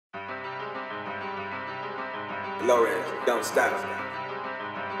Lawrence, don't stop.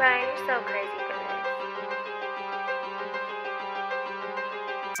 Brian, you're so crazy for this.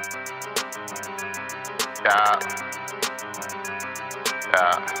 Yeah.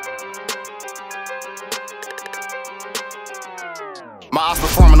 My ops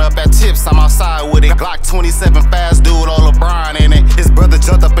performing up at Tips, I'm outside with it. Glock 27 fast dude, all LeBron in it. His brother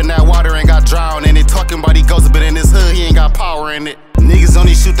jumped up in that water and got drowned in it. Talking about he goes, but in his hood, he ain't got power in it. Niggas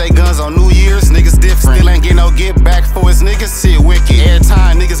only shoot they guns on New Year's, niggas different. Still ain't get no get back for his niggas, shit wicked. Every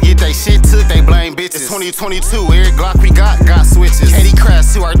time niggas get they shit took, they blame bitches. It's 2022, every Glock we got switches. Katie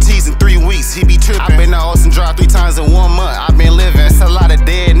crashed 2 RTs in 3 weeks, he be trippin'. I been to Austin Drive 3 times in 1 month, I been living. It's a lot of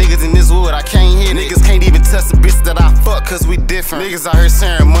dead niggas in this wood, I can't hit it. Niggas can't even touch the bitch that I fuck, cause we different. Niggas out here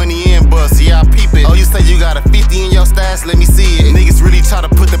sharing money in bus, yeah I peep it. Oh, you say you got a 50 in your stash, let me see it. Niggas really try to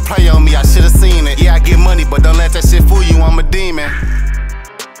put the play on me, I should've seen it. Yeah, I get money, but don't let that shit fool you, I'm a demon.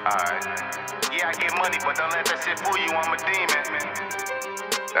 Alright. Yeah, I get money, but don't let that shit fool you, I'm a demon.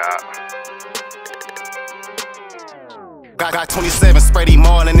 Got 27, spray him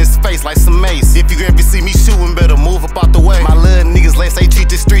all in his face like some mace. If you ever see me shooting, better move up out the way. My little niggas lace, they treat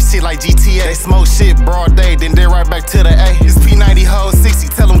the street shit like GTA. They smoke shit broad day, then they right back to the A. It's P90 hold 60,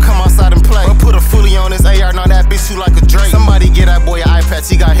 tell him come outside and play. But put a fully on his AR, now that bitch shoot like a Drake. Somebody get that boy an eye patch,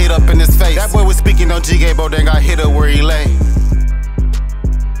 he got hit up in his face. That boy was speaking on G-Gabo, then got hit up where he lay.